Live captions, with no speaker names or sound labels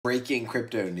Breaking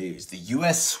crypto news. The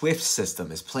US SWIFT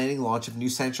system is planning launch of new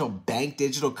central bank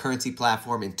digital currency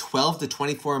platform in 12 to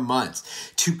 24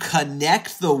 months to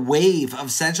connect the wave of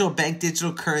central bank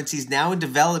digital currencies now in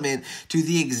development to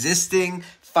the existing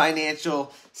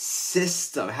financial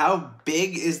system. How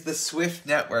big is the SWIFT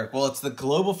network? Well, it's the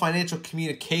global financial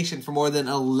communication for more than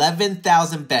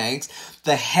 11,000 banks.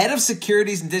 The head of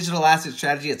securities and digital asset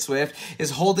strategy at SWIFT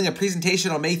is holding a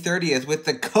presentation on May 30th with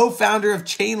the co-founder of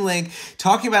Chainlink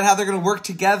talking about how they're going to work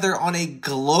together on a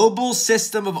global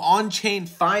system of on-chain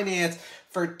finance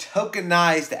for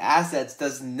tokenized assets.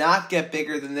 Does not get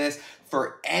bigger than this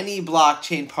for any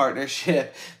blockchain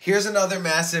partnership. Here's another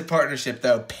massive partnership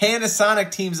though.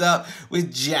 Panasonic teams up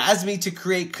with Jasmy to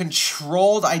create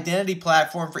controlled identity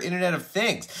platform for Internet of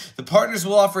Things. The partners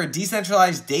will offer a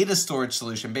decentralized data storage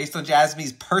solution based on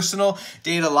Jasmy's personal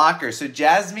data locker. So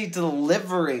Jasmy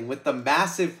delivering with the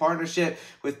massive partnership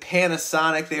with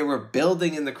Panasonic they were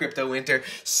building in the crypto winter.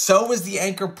 So was the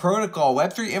Ankr protocol.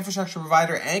 Web3 infrastructure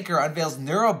provider Ankr unveils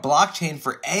Neuro blockchain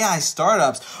for AI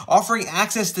startups, offering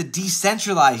access to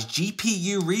decentralized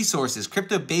GPU resources,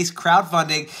 crypto-based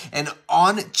crowdfunding, and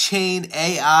on-chain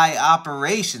AI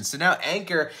operations. So now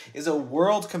Ankr is a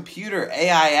world computer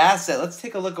AI asset. Let's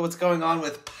take a look at what's going on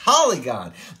with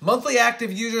Polygon. Monthly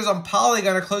active users on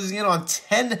Polygon are closing in on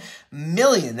 10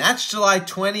 million. That's July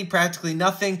 20, practically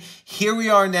nothing. Here we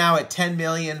are now at 10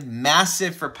 million,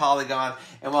 massive for Polygon.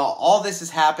 And while all this is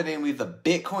happening, we have the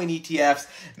Bitcoin ETFs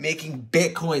making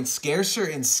Bitcoin scarcer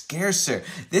and scarcer.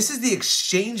 This is the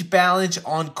exchange balance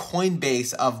on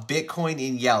Coinbase of Bitcoin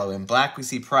in yellow. In black, we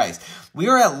see price. We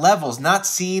are at levels not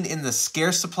seen in the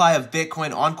scarce supply of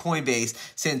Bitcoin on Coinbase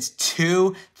since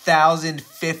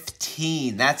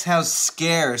 2015. That's how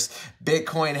scarce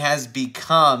Bitcoin has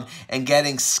become and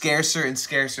getting scarcer and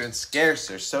scarcer and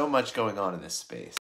scarcer. So much going on in this space.